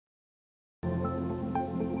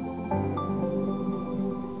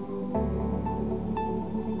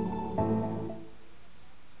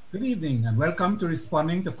Good evening and welcome to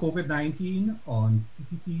Responding to COVID-19 on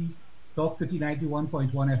TTT Talk City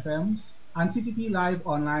 91.1 FM and TTT Live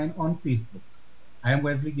online on Facebook. I am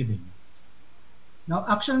Wesley Gibbings. Now,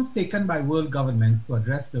 actions taken by world governments to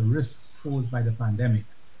address the risks posed by the pandemic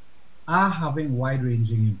are having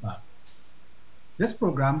wide-ranging impacts. This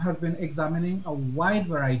program has been examining a wide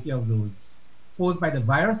variety of those posed by the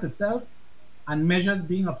virus itself and measures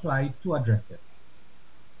being applied to address it.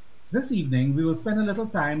 This evening, we will spend a little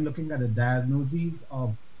time looking at the diagnoses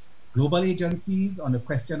of global agencies on the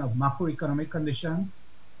question of macroeconomic conditions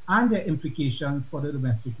and their implications for the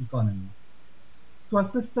domestic economy. To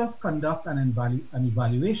assist us conduct an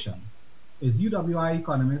evaluation is UWI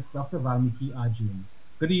economist Dr. Vaalmiki Arjoon.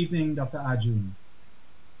 Good evening, Dr. Arjoon.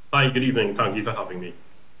 Hi, good evening. Thank you for having me.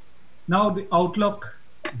 Now, the outlook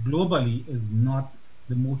globally is not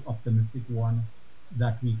the most optimistic one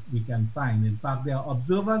that we can find. In fact, there are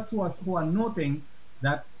observers who are noting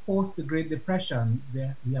that post the Great Depression,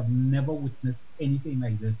 we have never witnessed anything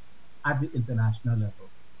like this at the international level.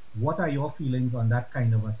 What are your feelings on that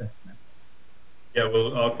kind of assessment? Yeah,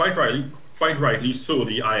 well, quite rightly so.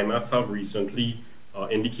 The IMF have recently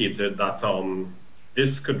indicated that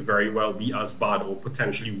this could very well be as bad or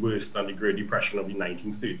potentially worse than the Great Depression of the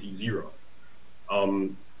 1930s era.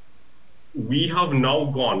 We have now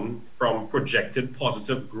gone from projected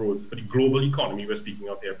positive growth for the global economy, we're speaking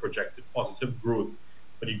of here, projected positive growth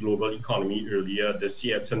for the global economy earlier this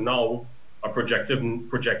year to now a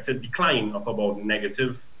projected decline of about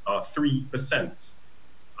negative 3%.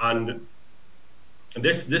 And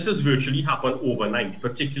this has virtually happened overnight,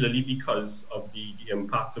 particularly because of the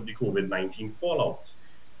impact of the COVID-19 fallout.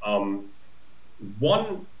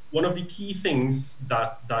 One of the key things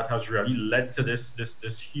that has really led to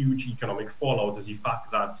this huge economic fallout is the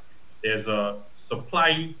fact that there's a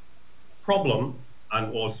supply problem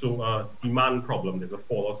and also a demand problem. There's a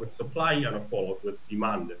fallout with supply and a fallout with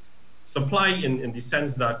demand. Supply in the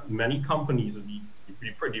sense that many companies, the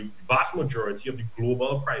vast majority of the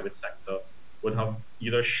global private sector would have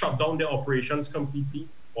either shut down their operations completely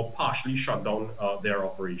or partially shut down their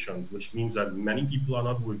operations, which means that many people are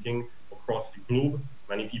not working across the globe.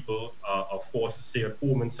 Many people are forced to stay at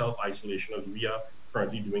home in self-isolation, as we are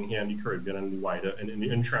currently doing here in the Caribbean and the wider, in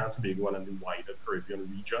Trinidad and Tobago and in the wider Caribbean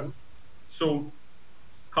region. So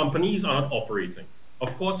companies are not operating.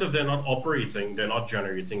 Of course, if they're not operating, they're not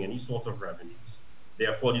generating any sort of revenues.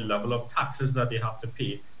 Therefore, the level of taxes that they have to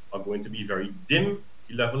pay are going to be very dim.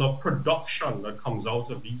 The level of production that comes out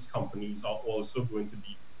of these companies are also going to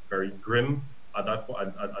be very grim at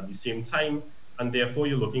the same time. And therefore,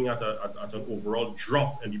 you're looking at an overall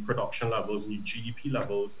drop in the production levels and the GDP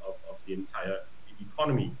levels of the entire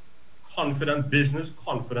economy. Business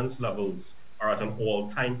confidence levels are at an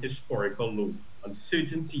all-time historical low.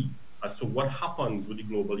 Uncertainty as to what happens with the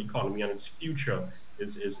global economy and its future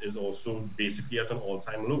is also basically at an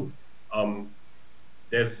all-time low.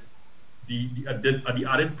 There's the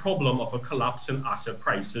added problem of a collapse in asset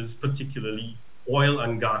prices, particularly oil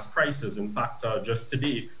and gas prices. In fact, just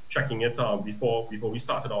today, checking it before we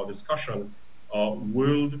started our discussion,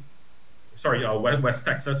 West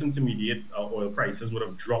Texas Intermediate oil prices would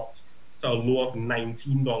have dropped to a low of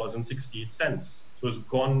 $19.68. So it's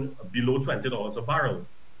gone below $20 a barrel.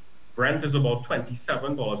 Brent is about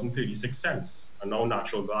 $27.36, and now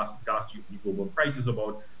natural gas the global price is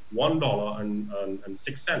about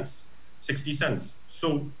 $1.60.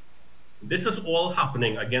 So this is all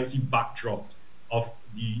happening against the backdrop of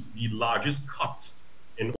the largest cut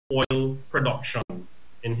in oil production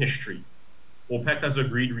in history. OPEC has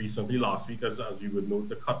agreed recently, last week, as you would know,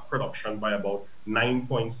 to cut production by about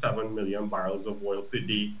 9.7 million barrels of oil per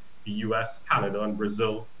day. The US, Canada, and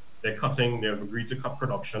Brazil, they've agreed to cut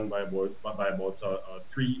production by about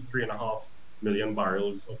 3.5 million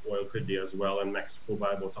barrels of oil per day as well, and Mexico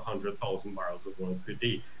by about 100,000 barrels of oil per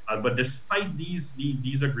day. But despite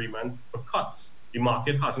these agreements for cuts, the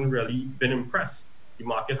market hasn't really been impressed. The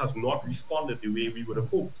market has not responded the way we would have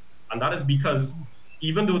hoped. And that is because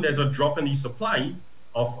even though there's a drop in the supply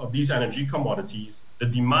of these energy commodities, the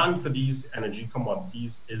demand for these energy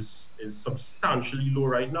commodities is substantially low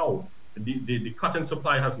right now. The cut in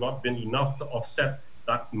supply has not been enough to offset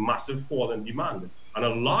that massive fall in demand. And a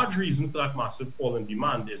large reason for that massive fall in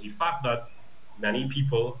demand is the fact that many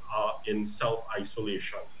people are in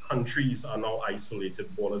self-isolation. Countries are now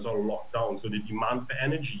isolated, borders are locked down. So the demand for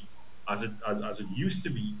energy, as it used to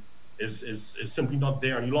be, is simply not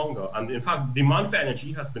there any longer. And in fact, demand for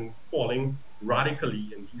energy has been falling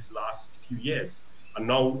radically in these last few years. And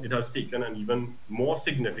now it has taken an even more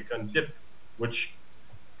significant dip, which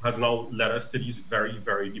has now led us to these very,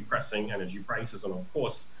 very depressing energy prices. And of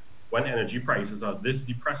course, when energy prices are this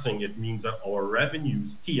depressing, it means that our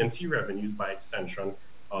revenues, TNT revenues by extension,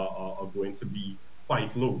 are going to be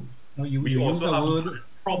quite low. No, We you use also the have word, a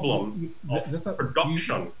problem of you,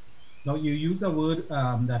 production. no, you use the word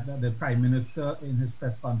that the Prime Minister in his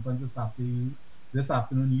press conference this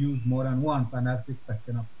afternoon used more than once, and that's the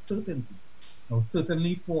question of certainty. Now,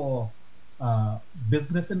 certainly for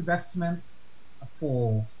business investment,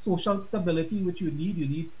 for social stability, which you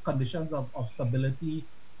need conditions of stability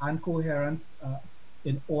and coherence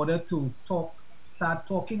in order to start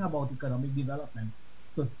talking about economic development.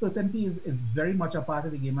 So certainty is very much a part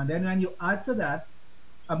of the game. And then when you add to that,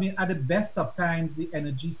 I mean, at the best of times, the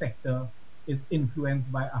energy sector is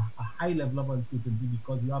influenced by a high level of uncertainty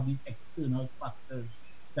because you have these external factors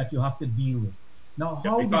that you have to deal with. Now,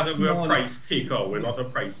 how Because we're a price taker, we're not a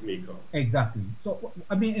price maker. Exactly. So,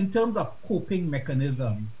 I mean, in terms of coping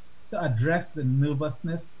mechanisms to address the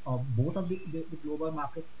nervousness of both of the global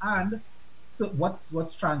markets and so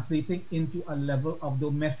what's translating into a level of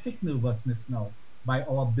domestic nervousness now by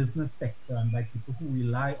our business sector and by people who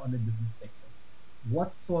rely on the business sector.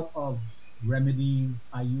 What sort of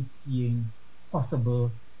remedies are you seeing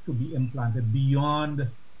possible to be implanted beyond,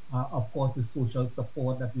 of course, the social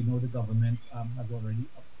support that we know the government has already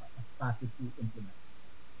started to implement?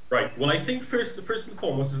 Right. Well, I think first and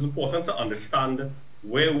foremost, it's important to understand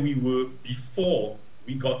where we were before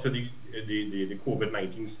we got to the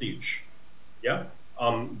COVID-19 stage. Yeah.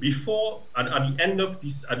 Before at the end of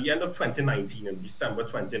 2019, in December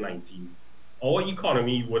 2019, our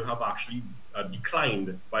economy would have actually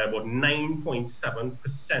declined by about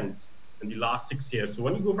 9.7% in the last 6 years. So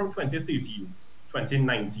when you go from 2013 to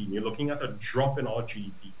 2019, you're looking at a drop in our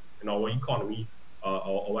GDP, in our economy,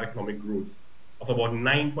 our economic growth of about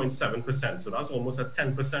 9.7%. So that's almost a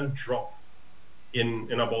 10% drop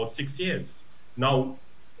in about 6 years. Now,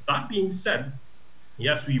 that being said,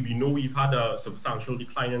 yes, we know we've had a substantial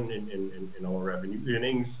decline in our revenue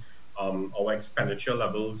earnings. Our expenditure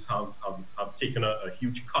levels have taken a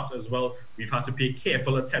huge cut as well. We've had to pay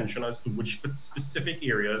careful attention as to which specific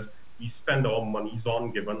areas we spend our monies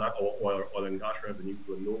on, given that our oil and gas revenues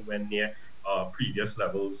were nowhere near previous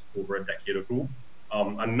levels over a decade ago.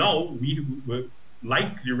 And now,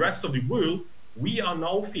 like the rest of the world, we are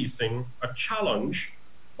now facing a challenge,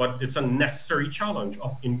 but it's a necessary challenge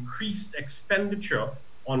of increased expenditure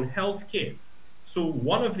on healthcare. So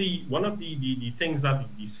one of the things that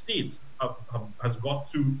the state has got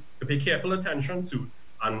to pay careful attention to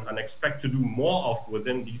and expect to do more of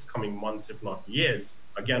within these coming months, if not years,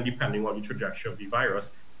 again, depending on the trajectory of the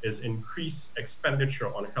virus, is increased expenditure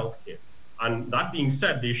on healthcare. And that being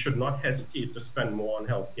said, they should not hesitate to spend more on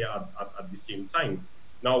healthcare at the same time.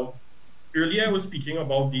 Now, earlier I was speaking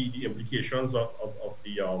about the implications of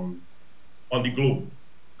the on the globe.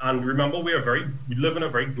 And remember, we live in a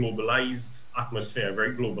very globalized atmosphere, a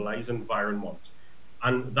very globalized environment.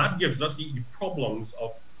 And that gives us the problems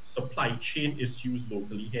of supply chain issues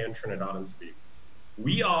locally here in Trinidad and Tobago.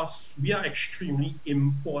 We are extremely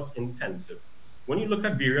import intensive. When you look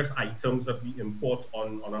at various items that we import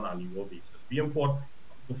on an annual basis, we import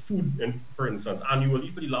for food, for instance, annually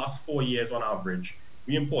for the last 4 years on average,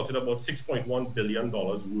 we imported about $6.1 billion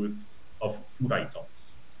worth of food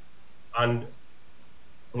items. And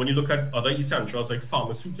when you look at other essentials like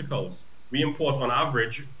pharmaceuticals, we import on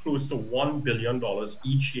average close to $1 billion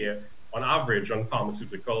each year on average on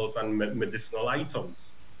pharmaceuticals and medicinal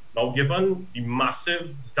items. Now, given the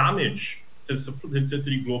massive damage to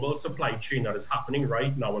the global supply chain that is happening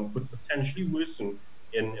right now and could potentially worsen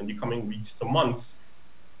in the coming weeks to months,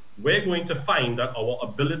 we're going to find that our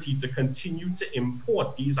ability to continue to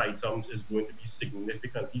import these items is going to be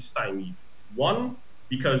significantly stymied. One,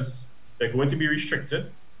 because they're going to be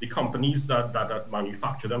restricted. The companies that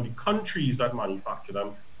manufacture them, the countries that manufacture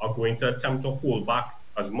them are going to attempt to hold back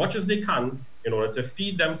as much as they can in order to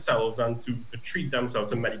feed themselves and to treat themselves,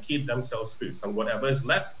 to medicate themselves first. And whatever is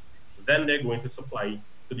left, then they're going to supply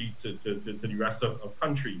to the rest of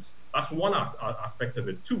countries. That's one aspect of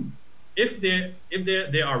it. Two, if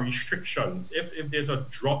there are restrictions, if there's a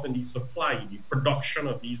drop in the supply, the production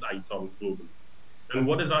of these items globally, then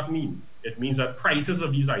what does that mean? It means that prices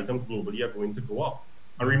of these items globally are going to go up.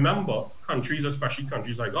 And remember, countries, especially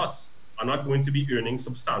countries like us, are not going to be earning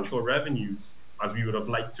substantial revenues as we would have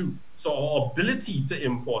liked to. So our ability to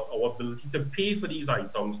import, our ability to pay for these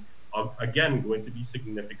items are again going to be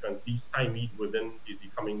significantly stymied within the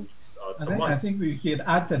coming weeks to months. I think we can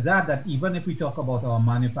add to that even if we talk about our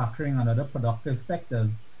manufacturing and other productive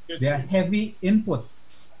sectors, there are heavy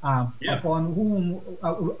inputs upon whom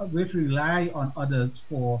which rely on others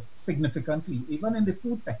for significantly, even in the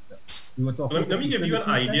food sector. We were talking. Let me give you an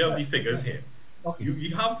idea of the figures here. Okay.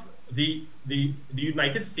 You have the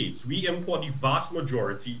United States, we import the vast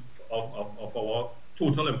majority of our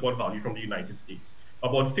total import value from the United States,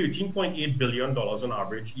 about $13.8 billion on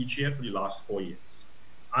average each year for the last 4 years.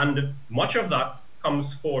 And much of that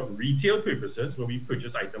comes for retail purposes, where we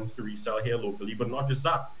purchase items to resell here locally, but not just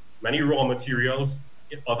that. Many raw materials,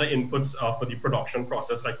 other inputs for the production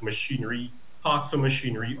process, like machinery, parts of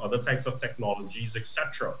machinery, other types of technologies,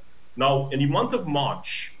 etc. Now, in the month of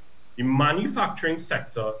March, the manufacturing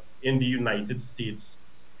sector in the United States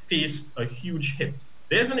faced a huge hit.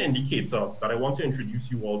 There's an indicator that I want to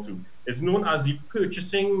introduce you all to. It's known as the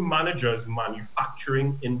Purchasing Managers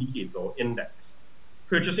Manufacturing Indicator Index.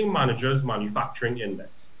 Purchasing Managers Manufacturing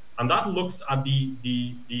Index. And that looks at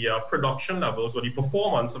the production levels or the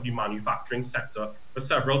performance of the manufacturing sector for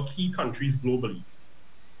several key countries globally.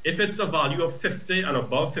 If it's a value of 50 and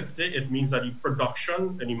above 50, it means that the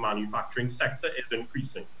production in the manufacturing sector is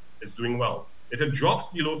increasing, it's doing well. If it drops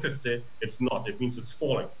below 50, it's not, it means it's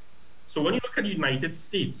falling. So when you look at the United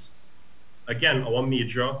States, again, our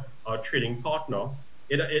major trading partner,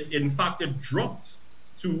 in fact, it dropped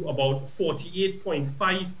to about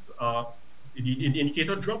 48.5, the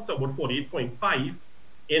indicator dropped to about 48.5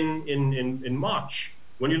 in March.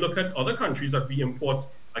 When you look at other countries that we import,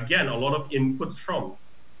 again, a lot of inputs from,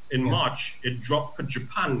 in March, it dropped for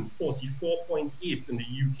Japan, 44.8. In the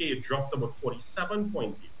UK, it dropped about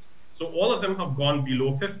 47.8. So all of them have gone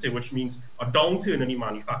below 50, which means a downturn in the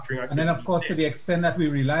manufacturing activity. And then, of course, to the extent that we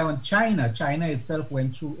rely on China, China itself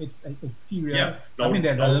went through its period. Yeah. Now, I mean,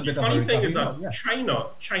 there's a little bit of a funny thing is that yeah.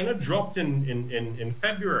 China dropped in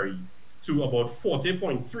February to about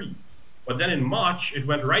 40.3, but then in March it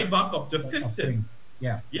went right back up to 50. Upswing.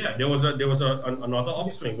 Yeah. Yeah, there was another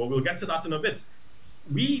upswing, but we'll get to that in a bit.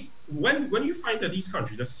 When you find that these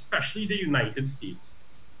countries, especially the United States,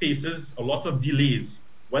 faces a lot of delays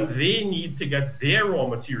when they need to get their raw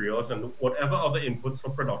materials and whatever other inputs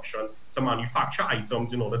for production to manufacture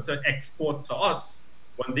items in order to export to us,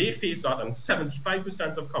 when they face that, and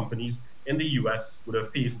 75% of companies in the US would have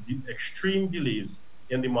faced extreme delays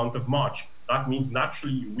in the month of March, that means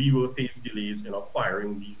naturally we will face delays in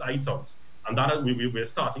acquiring these items. And that we're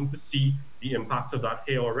starting to see the impact of that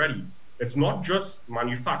here already. It's not just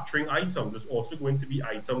manufacturing items, it's also going to be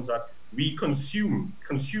items that we consume,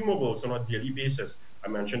 consumables on a daily basis. I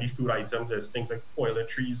mentioned the food items, there's things like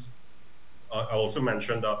toiletries. I also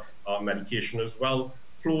mentioned medication as well,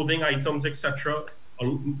 clothing items, etc.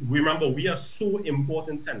 Remember, we are so import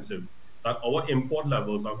intensive that our import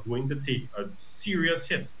levels are going to take a serious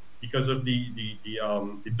hit because of the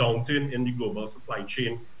downturn in the global supply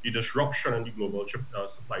chain, the disruption in the global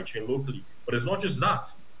supply chain locally. But it's not just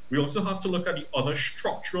that. We also have to look at the other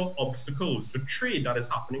structural obstacles to trade that is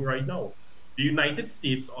happening right now. The United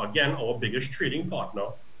States, again, our biggest trading partner,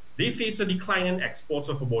 they face a decline in exports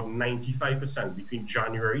of about 95% between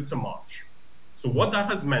January to March. So what that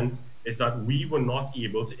has meant is that we were not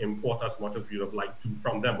able to import as much as we would have liked to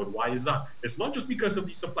from them. But why is that? It's not just because of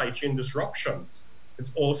the supply chain disruptions.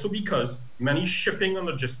 It's also because many shipping and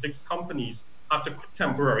logistics companies had to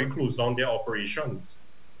temporarily close down their operations.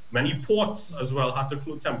 Many ports as well had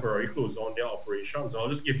to temporarily close down their operations. I'll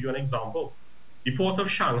just give you an example. The port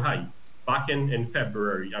of Shanghai, back in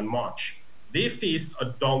February and March, they faced a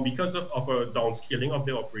down, because of a downscaling of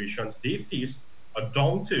their operations, they faced a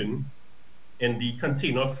downturn in the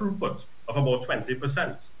container throughput of about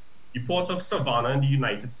 20%. The port of Savannah in the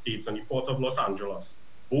United States and the port of Los Angeles,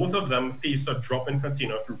 both of them faced a drop in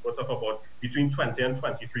container throughput of about between 20 and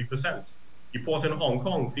 23%. The port in Hong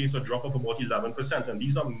Kong faced a drop of about 11%, and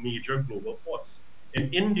these are major global ports.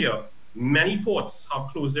 In India, many ports have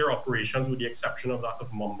closed their operations with the exception of that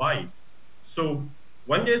of Mumbai. So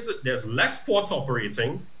when there's less ports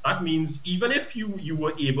operating, that means even if you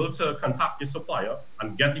were able to contact your supplier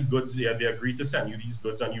and get the goods there, they agree to send you these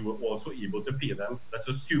goods and you were also able to pay them. Let's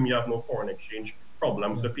assume you have no foreign exchange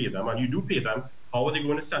problems to pay them, and you do pay them. How are they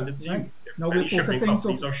going to send it to you? Now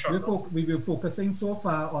we're focusing so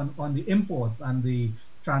far on the imports and the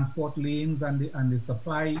transport lanes and the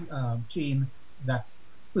supply chain that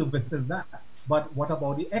services that. But what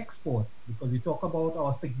about the exports? Because you talk about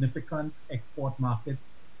our significant export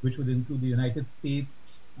markets, which would include the United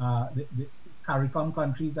States, the CARICOM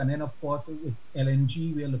countries, and then of course with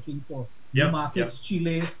LNG, we are looking for new markets,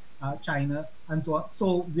 Chile, China, and so on.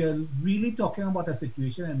 So we're really talking about a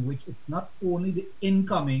situation in which it's not only the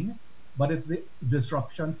incoming, but it's the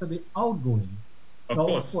disruptions of the outgoing. Of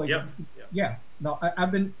course, yeah. Now,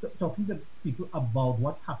 I've been talking to people about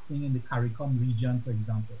what's happening in the CARICOM region, for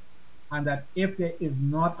example, and that if there is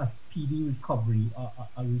not a speedy recovery,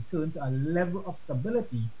 a return to a level of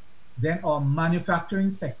stability, then our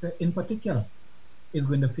manufacturing sector in particular is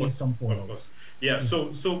going to face some Of fallout. course. Yeah.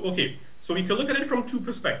 Okay. So we can look at it from two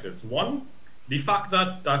perspectives. One, the fact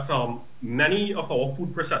that many of our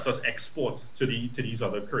food processors export to these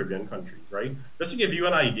other Caribbean countries, right? Just to give you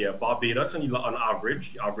an idea, Barbados, on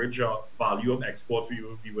average, the average value of exports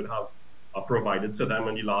we would have provided to them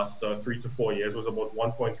in the last 3 to 4 years was about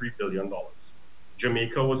 $1.3 billion.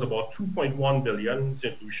 Jamaica was about 2.1 billion.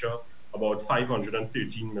 St. Lucia about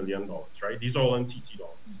 $513 million. Right? These are all in TT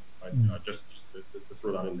dollars. Right? Just to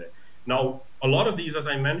throw that in there. Now, a lot of these, as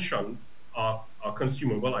I mentioned, are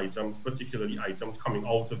consumable items, particularly items coming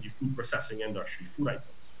out of the food processing industry, food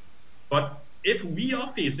items. But if we are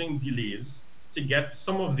facing delays to get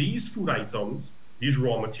some of these food items, these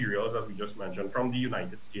raw materials, as we just mentioned, from the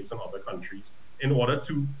United States and other countries, in order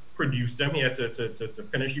to produce them here, to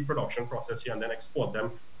finish the production process here and then export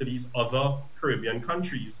them to these other Caribbean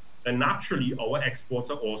countries, then naturally our exports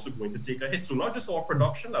are also going to take a hit. So not just our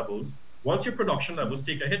production levels. Once your production levels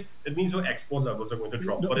take a hit, it means your export levels are going to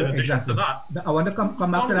drop. But in addition to that, I want to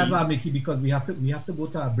come back to that, Vaalmiki, because we have to go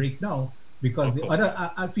to a break now. Because the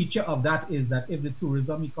other feature of that is that if the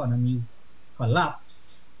tourism economies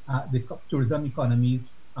collapse, the tourism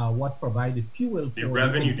economies are what provide the fuel for the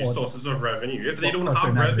revenue, the sources of revenue. If they don't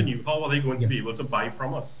have revenue, how are they going to be able to buy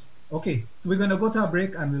from us? Okay, so we're going to go to a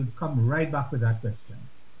break and we'll come right back with that question.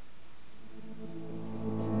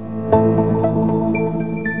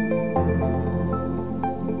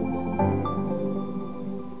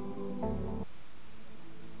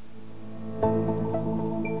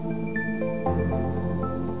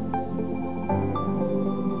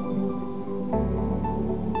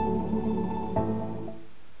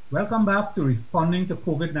 Welcome back to Responding to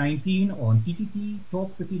COVID-19 on TTT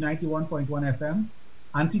Talk City 91.1 FM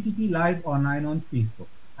and TTT Live online on Facebook.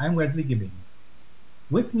 I'm Wesley Gibbings.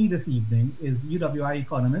 With me this evening is UWI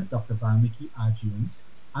economist Dr. Vaalmiki Arjoon,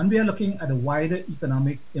 and we are looking at the wider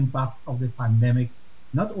economic impacts of the pandemic,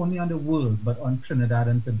 not only on the world, but on Trinidad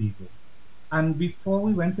and Tobago. And before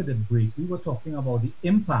we went to the break, we were talking about the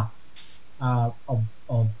impacts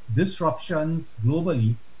of disruptions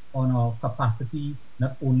globally on our capacity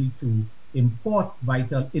not only to import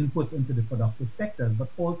vital inputs into the productive sectors, but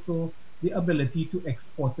also the ability to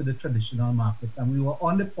export to the traditional markets. And we were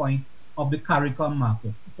on the point of the CARICOM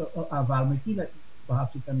markets. So Vaalmiki,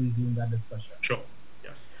 perhaps you can resume that discussion. Sure,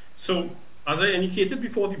 yes. So as I indicated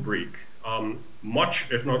before the break, much,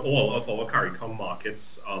 if not all, of our CARICOM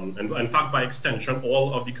markets, and in fact, by extension,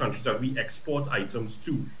 all of the countries that we export items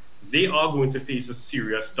to, they are going to face a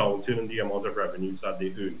serious downturn in the amount of revenues that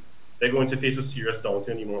they earn. They're going to face a serious downturn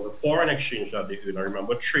in the amount of foreign exchange that they earn. I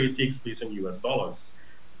remember trade takes place in US dollars.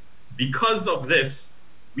 Because of this,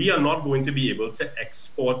 we are not going to be able to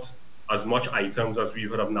export as much items as we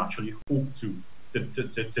would have naturally hoped to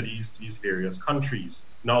these various countries.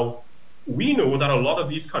 Now, we know that a lot of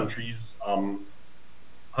these countries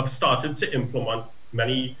have started to implement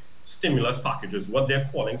many stimulus packages, what they're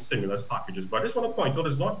calling stimulus packages. But I just want to point out,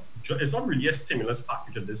 it's not really a stimulus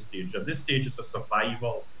package at this stage. At this stage, it's a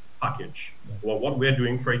survival package. Yes. Well, what we're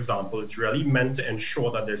doing, for example, it's really meant to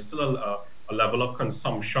ensure that there's still a level of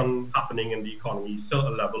consumption happening in the economy, still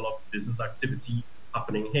a level of business activity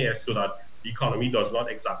happening here, so that the economy does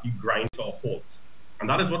not exactly grind to a halt. And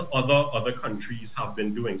that is what other countries have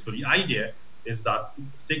been doing. So the idea is that,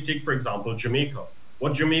 take for example, Jamaica.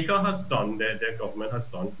 What Jamaica has done, their government has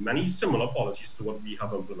done, many similar policies to what we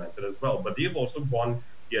have implemented as well, but they've also gone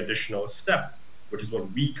the additional step, which is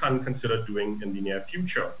what we can consider doing in the near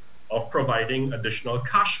future, of providing additional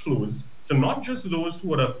cash flows to not just those who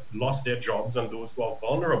would have lost their jobs and those who are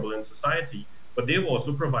vulnerable in society, but they've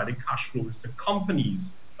also provided cash flows to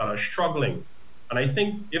companies that are struggling. And I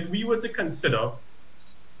think if we were to consider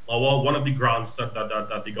one of the grants that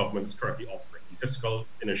the government is currently offering, the fiscal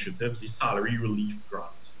initiatives, the salary relief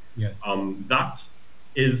grant, that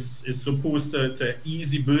is supposed to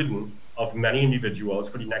ease the burden of many individuals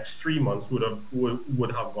for the next 3 months who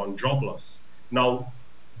would have gone jobless. Now,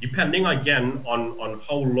 depending again on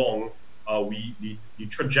how long the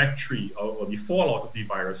trajectory or the fallout of the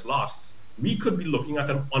virus lasts, we could be looking at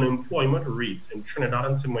an unemployment rate in Trinidad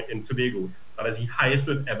and Tobago that is the highest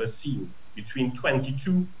we've ever seen, between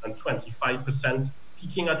 22 and 25%,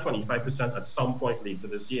 peaking at 25% at some point later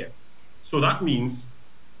this year. So that means,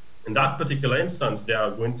 in that particular instance, there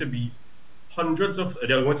are going to be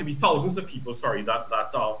thousands of people,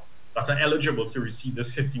 that are eligible to receive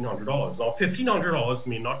this $1,500. Now, $1,500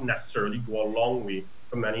 may not necessarily go a long way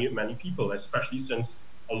for many people, especially since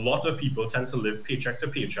a lot of people tend to live paycheck to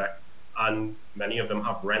paycheck, and many of them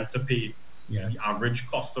have rent to pay. Yes. The average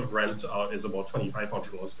cost of rent is about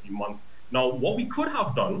 $2,500 a month. Now, what we could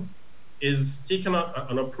have done is taking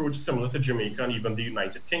an approach similar to Jamaica and even the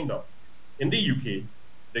United Kingdom. In the UK,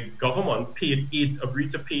 the government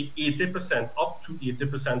agreed to pay 80%, up to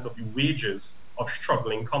 80% of the wages of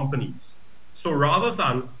struggling companies. So rather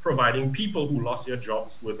than providing people who lost their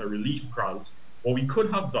jobs with a relief grant, what we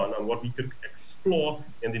could have done and what we could explore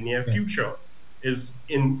in the near future is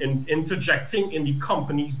in interjecting in the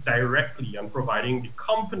companies directly and providing the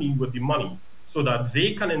company with the money so that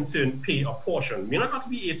they can in turn pay a portion. It may not have to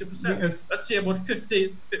be 80%. Yes. Let's say about 40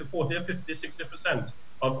 or 50, 60%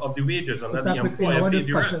 of the wages, and then the employer pays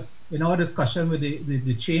the rest. In our discussion with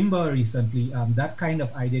the chamber recently, that kind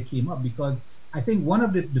of idea came up because I think one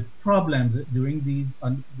of the problems during these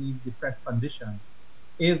depressed conditions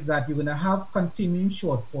is that you're going to have continuing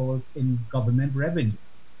shortfalls in government revenue.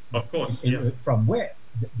 Of course, from where?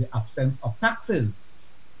 The absence of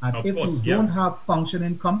taxes. And if you don't have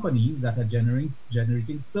functioning companies that are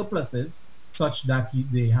generating surpluses such that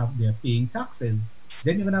they're paying taxes,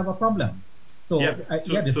 then you're going to have a problem. So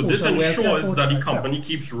this ensures that the company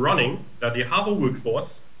keeps running, that they have a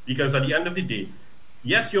workforce, because at the end of the day,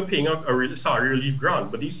 yes, you're paying a salary relief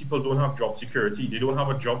grant, but these people don't have job security. They don't have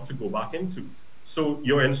a job to go back into. So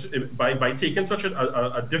by taking such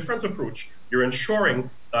a different approach, you're ensuring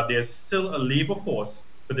that there's still a labor force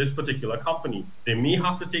for this particular company. They may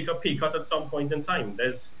have to take a pay cut at some point in time.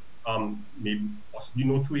 There's maybe possibly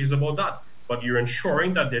no two ways about that. But you're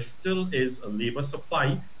ensuring that there still is a labor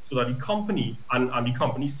supply so that the company and the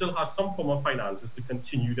company still has some form of finances to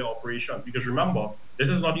continue their operation. Because remember, this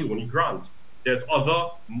is not the only grant. There's other,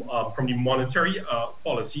 from the monetary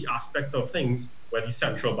policy aspect of things, where the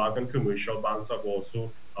central bank and commercial banks have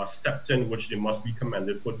also stepped in, which they must be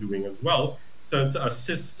commended for doing as well, to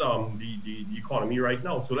assist the economy right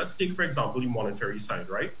now. So let's take, for example, the monetary side,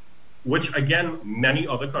 right? Which, again, many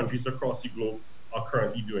other countries across the globe are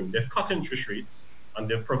currently doing. They've cut interest rates and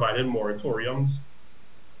they've provided moratoriums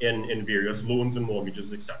in various loans and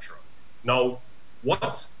mortgages, etc. Now,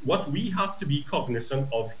 what we have to be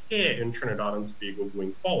cognizant of here in Trinidad and Tobago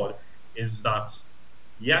going forward is that,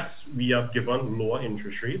 yes, we have given lower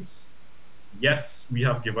interest rates. Yes, we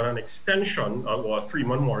have given an extension or a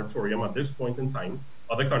 3-month moratorium at this point in time.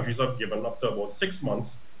 Other countries have given up to about 6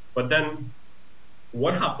 months. But then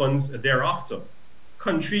what happens thereafter?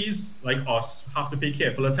 Countries like us have to pay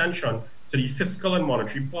careful attention to the fiscal and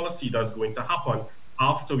monetary policy that's going to happen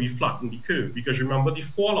after we flatten the curve. Because remember, the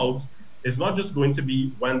fallout is not just going to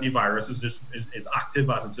be when the virus is active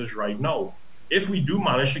as it is right now. If we do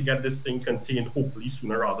manage to get this thing contained, hopefully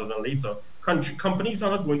sooner rather than later, companies are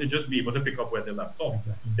not going to just be able to pick up where they left off.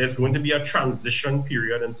 Exactly. There's going to be a transition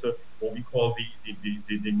period into what we call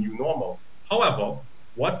the new normal. However,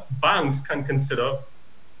 what banks can consider,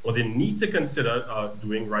 or they need to consider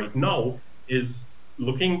doing right now, is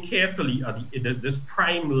looking carefully at this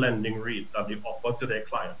prime lending rate that they offer to their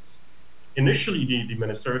clients. Initially, the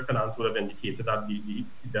Minister of Finance would have indicated that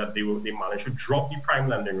they managed to drop the prime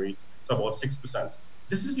lending rate to about 6%.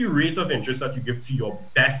 This is the rate of interest that you give to your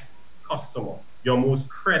best customer, your most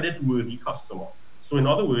credit-worthy customer. So in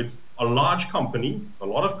other words, a large company, a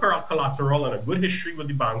lot of collateral and a good history with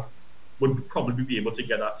the bank would probably be able to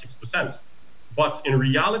get that 6%. But in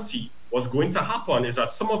reality, what's going to happen is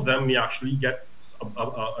that some of them may actually get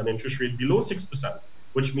an interest rate below 6%,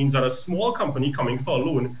 which means that a small company coming for a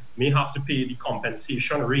loan may have to pay the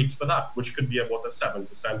compensation rate for that, which could be about a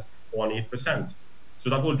 7% or an 8%. So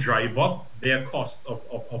that will drive up their cost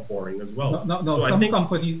of borrowing as well. No, so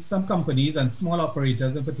some companies and small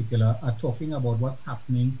operators in particular are talking about what's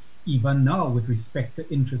happening even now with respect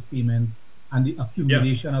to interest payments and the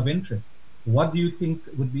accumulation of interest. What do you think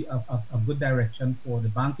would be a good direction for the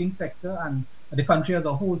banking sector and the country as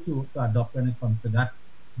a whole to adopt when it comes to that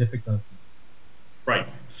difficulty? Right.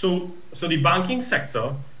 So the banking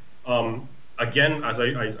sector, again, as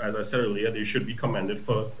I said earlier, they should be commended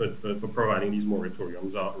for providing these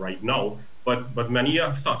moratoriums right now. But many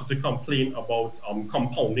have started to complain about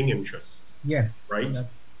compounding interest. Yes. Right.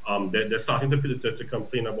 They're starting to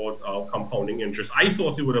complain about compounding interest. I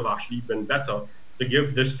thought it would have actually been better to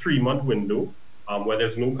give this 3-month window where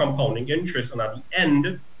there's no compounding interest, and at the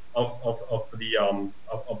end of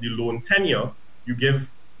the loan tenure, you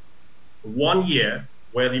give 1 year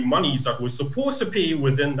where the monies that were supposed to pay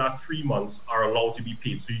within that 3 months are allowed to be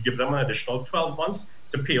paid. So you give them an additional 12 months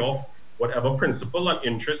to pay off whatever principal and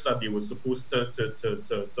interest that they were supposed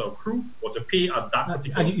to accrue or to pay at that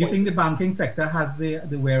particular point. And you think the banking sector has the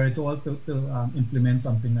wherewithal to implement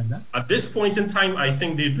something like that? At this point in time, I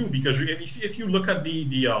think they do, because if you look at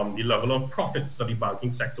the level of profits that the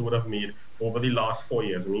banking sector would have made over the last 4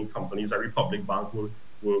 years, I mean, companies like Republic Bank were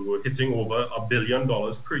hitting over $1 billion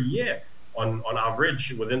per year. on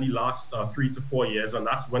average within the last 3 to 4 years, and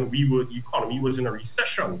that's when the economy was in a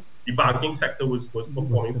recession. The banking sector was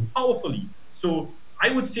performing powerfully. So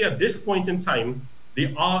I would say at this point in time,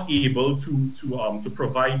 they are able to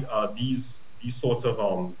provide these sort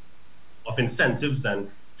of incentives then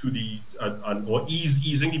to the or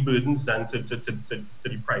easing the burdens then to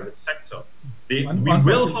the private sector. We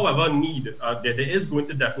will, however, need there is going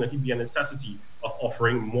to definitely be a necessity of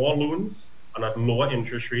offering more loans and at lower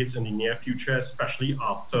interest rates in the near future, especially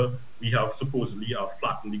after we have supposedly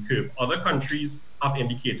flattened the curve. Other countries have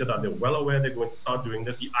indicated that they're well aware they're going to start doing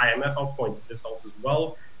this. The IMF have pointed this out as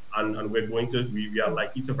well, and we are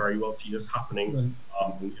likely to very well see this happening in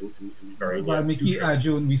the very near Vaalmiki future.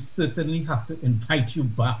 Arjoon, we certainly have to invite you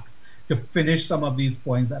back to finish some of these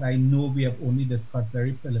points that I know we have only discussed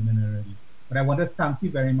very preliminarily. But I want to thank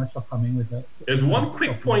you very much for coming with us. There's one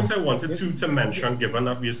quick point I wanted to mention, given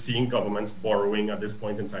that we are seeing governments borrowing at this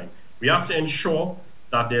point in time. We have to ensure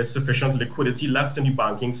that there's sufficient liquidity left in the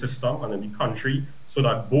banking system and in the country so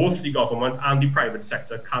that both the government and the private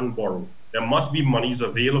sector can borrow. There must be monies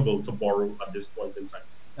available to borrow at this point in time.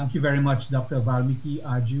 Thank you very much, Dr. Vaalmiki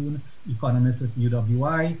Arjoon, economist with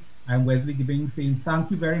UWI. I'm Wesley Gibbings saying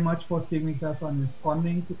thank you very much for staying with us on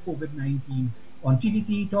responding to COVID-19 on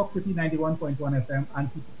TTT Talk City 91.1 FM and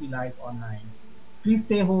TTT Live Online. Please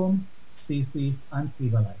stay home, stay safe, and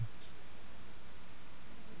save a life.